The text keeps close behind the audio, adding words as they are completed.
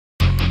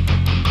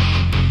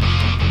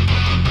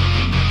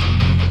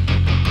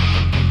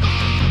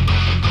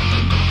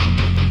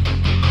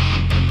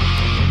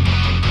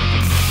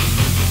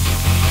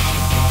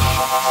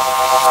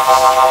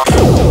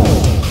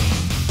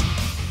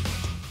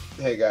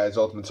guys,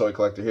 Ultimate Toy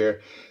Collector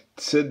here.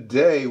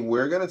 Today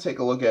we're gonna take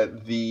a look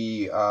at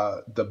the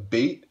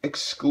Bait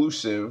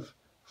exclusive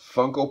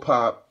Funko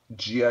Pop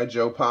G.I.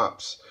 Joe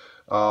Pops.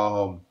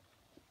 I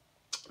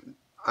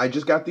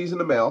just got these in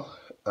the mail.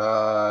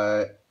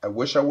 I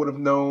wish I would have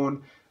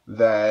known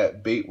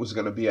that Bait was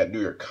gonna be at New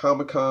York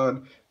Comic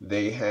Con.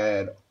 They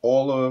had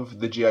all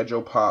of the G.I.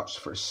 Joe Pops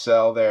for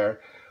sale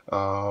there.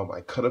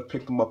 I could have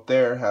picked them up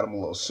there, had them a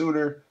little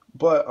sooner.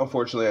 But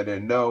unfortunately, I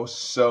didn't know,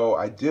 so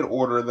I did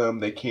order them.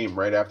 They came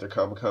right after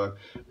Comic-Con.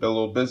 Been a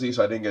little busy,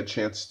 so I didn't get a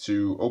chance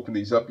to open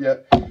these up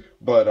yet.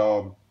 But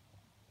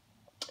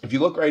if you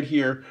look right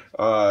here,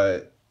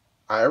 I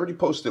already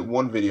posted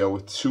one video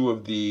with two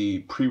of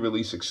the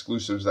pre-release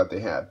exclusives that they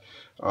had.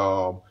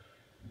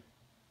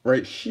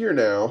 Right here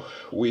now,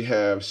 we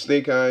have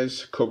Snake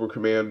Eyes, Cobra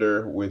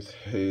Commander with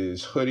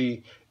his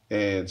hoodie,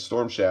 and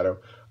Storm Shadow.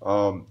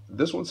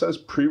 This one says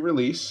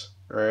pre-release,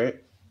 all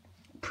right?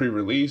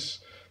 Pre-release.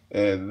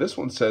 And this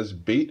one says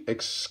Bait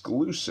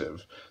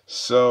exclusive.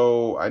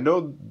 So I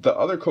know the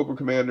other Cobra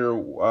Commander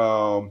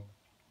was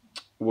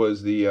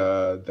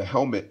the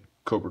helmet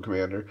Cobra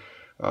Commander.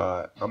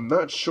 I'm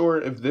not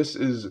sure if this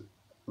is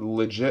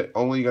legit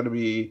only going to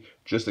be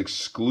just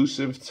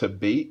exclusive to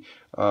Bait.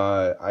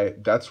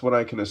 That's what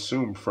I can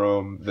assume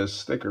from this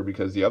sticker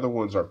because the other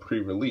ones are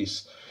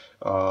pre-release.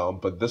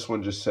 But this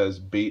one just says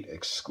Bait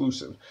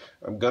exclusive.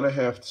 I'm going to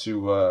have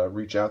to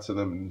reach out to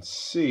them and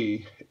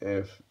see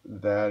if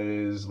that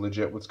is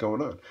legit what's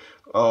going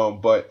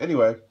on. But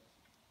anyway,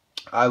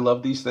 I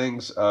love these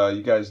things.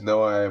 You guys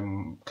know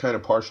I'm kind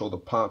of partial to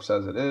Pops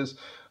as it is.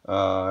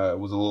 I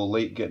was a little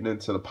late getting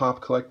into the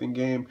Pop collecting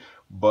game,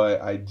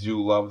 but I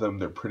do love them.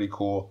 They're pretty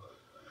cool.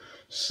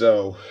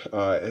 So,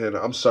 and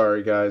I'm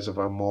sorry guys if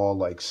I'm all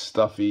like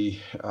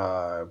stuffy,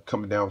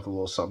 coming down with a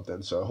little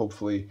something. So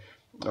hopefully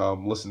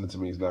listening to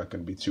me is not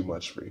going to be too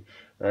much for you.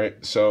 All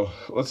right, so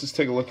let's just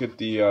take a look at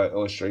the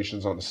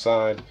illustrations on the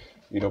side.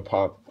 You know,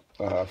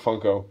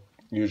 Funko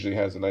usually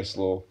has a nice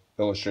little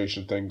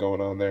illustration thing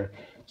going on there.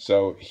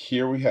 So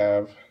here we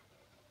have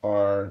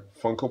our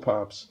Funko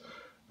Pops.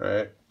 All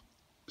right,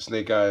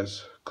 Snake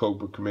Eyes,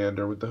 Cobra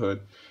Commander with the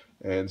hood,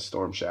 and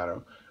Storm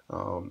Shadow.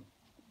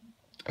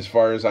 As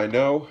far as I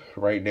know,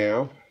 right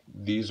now,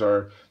 there's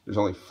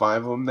only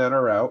 5 of them that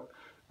are out.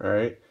 All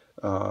right,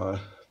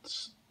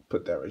 let's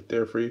put that right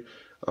there for you.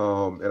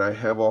 And I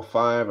have all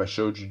 5. I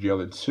showed you the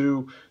other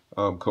 2,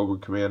 Cobra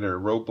Commander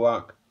and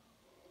Roadblock.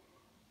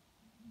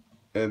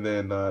 And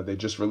then they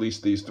just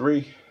released these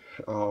 3.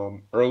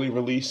 Early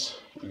release.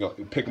 You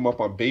can pick them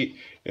up on Bait.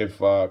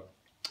 If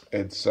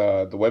it's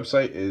the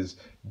website is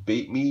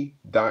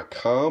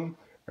baitme.com.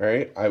 All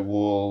right, I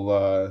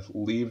will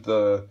leave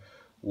the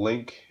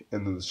link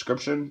in the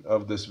description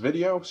of this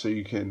video so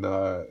you can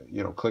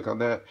click on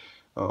that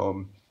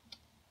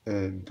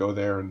and go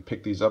there and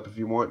pick these up if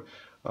you want.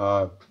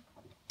 I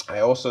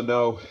also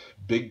know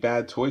Big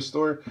Bad Toy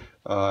Store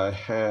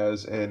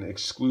has an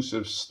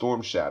exclusive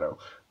Storm Shadow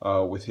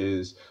with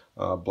his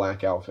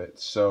black outfit.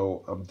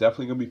 So I'm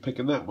definitely going to be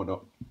picking that one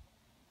up.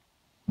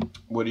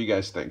 What do you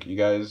guys think? You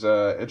guys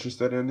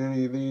interested in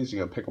any of these? You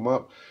going to pick them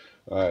up?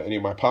 Any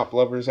of my Pop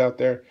lovers out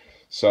there?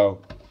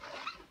 So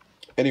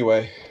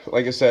anyway,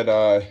 like I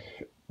said,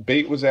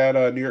 Bait was at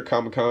New York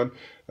Comic Con.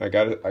 I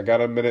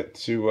got a minute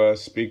to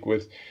speak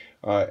with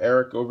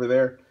Eric over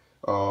there.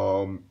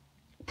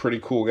 Pretty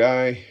cool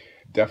guy.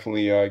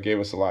 Definitely gave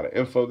us a lot of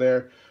info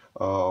there.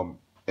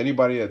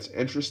 Anybody that's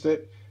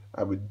interested,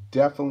 I would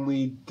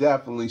definitely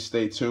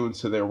stay tuned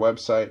to their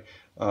website.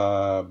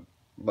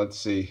 Let's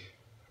see.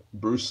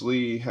 Bruce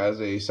Lee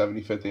has a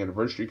 75th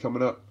anniversary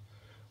coming up.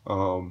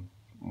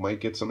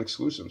 Might get some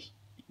exclusives.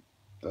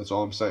 That's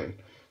all I'm saying.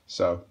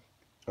 So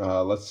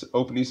let's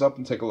open these up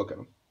and take a look at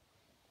them.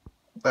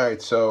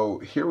 Alright, so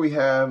here we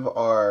have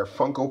our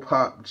Funko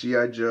Pop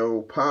G.I.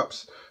 Joe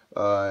Pops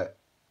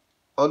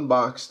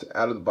unboxed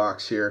out of the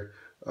box here.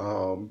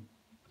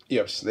 You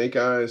have Snake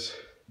Eyes.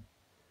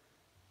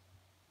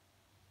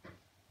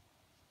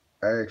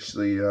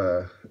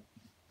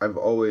 I've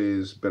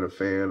always been a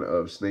fan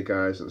of Snake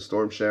Eyes and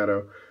Storm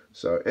Shadow.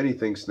 So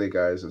anything Snake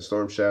Eyes and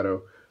Storm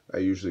Shadow, I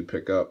usually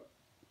pick up.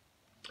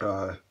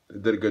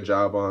 Did a good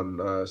job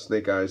on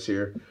Snake Eyes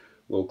here.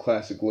 Little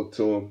classic look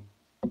to him.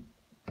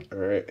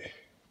 Alright.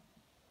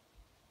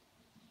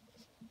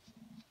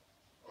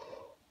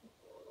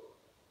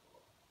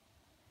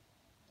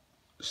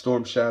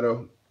 Storm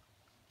Shadow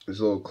is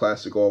a little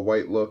classic all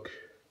white look.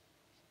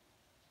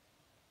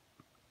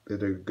 They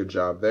did a good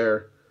job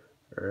there.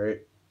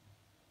 Alright.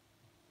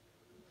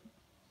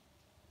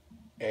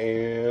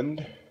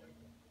 And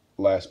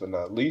last but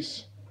not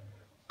least,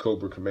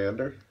 Cobra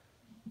Commander.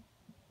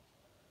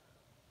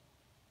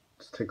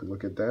 Let's take a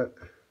look at that.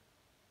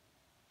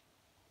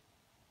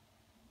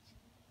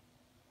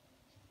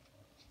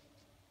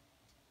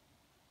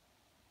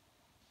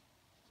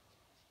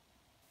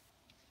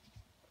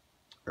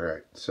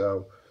 Alright,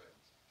 so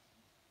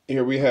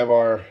here we have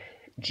our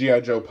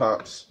G.I. Joe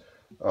Pops.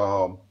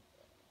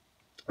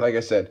 Like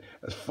I said,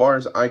 as far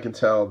as I can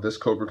tell, this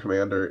Cobra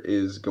Commander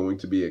is going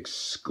to be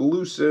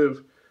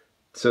exclusive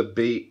to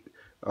Bait.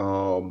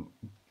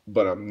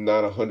 but I'm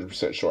not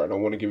 100% sure. I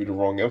don't want to give you the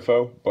wrong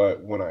info,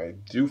 but when I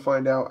do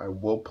find out, I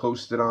will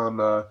post it on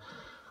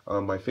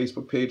my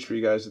Facebook page for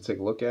you guys to take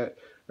a look at.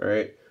 All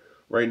right.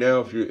 Right now,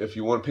 if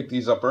you want to pick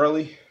these up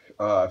early,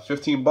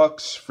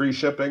 $15, free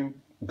shipping.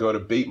 Go to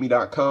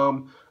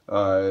baitme.com.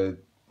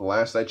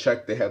 Last I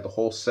checked, they had the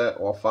whole set,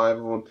 all 5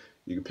 of them.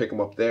 You can pick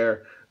them up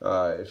there.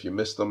 If you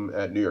missed them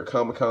at New York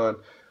Comic Con,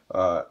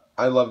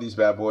 I love these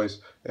bad boys.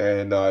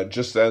 And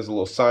just as a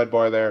little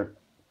sidebar there,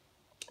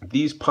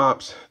 these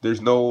pops,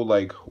 there's no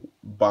like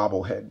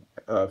bobblehead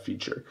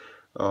feature.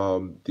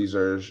 These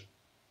are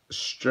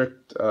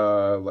strict,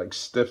 like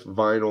stiff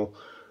vinyl.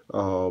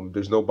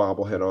 There's no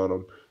bobblehead on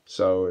them.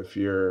 So if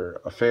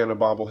you're a fan of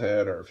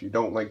bobblehead, or if you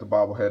don't like the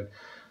bobblehead,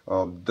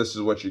 this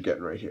is what you're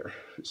getting right here.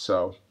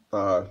 So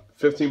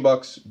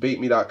 $15,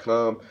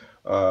 baitme.com.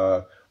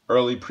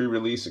 Early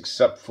pre-release,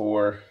 except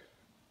for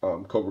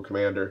Cobra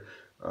Commander.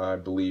 I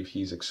believe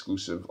he's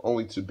exclusive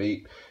only to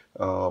Bait.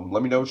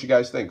 Let me know what you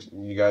guys think.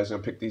 You guys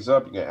gonna pick these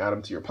up? You gonna add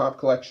them to your pop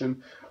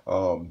collection?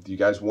 Do you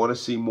guys want to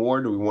see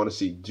more? Do we want to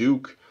see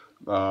Duke?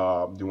 Do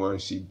we want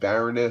to see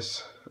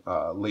Baroness,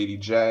 Lady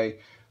J?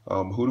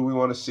 Who do we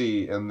want to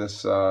see in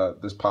this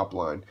this pop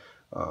line?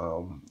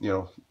 You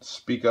know,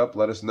 speak up,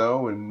 let us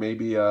know, and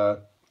maybe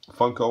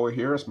Funko will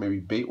hear us. Maybe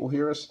Bait will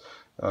hear us.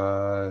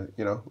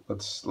 You know,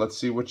 let's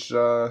see which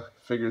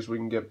figures we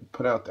can get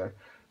put out there.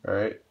 All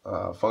right,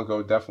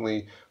 Funko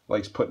definitely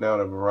likes putting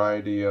out a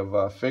variety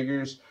of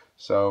figures,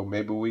 so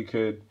maybe we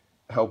could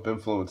help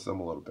influence them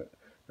a little bit.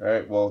 All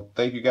right, well,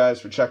 thank you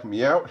guys for checking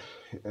me out.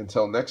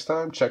 Until next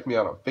time, check me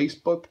out on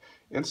Facebook,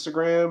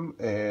 Instagram,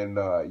 and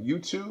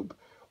YouTube,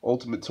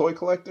 Ultimate Toy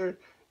Collector.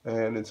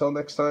 And until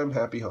next time,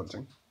 happy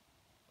hunting.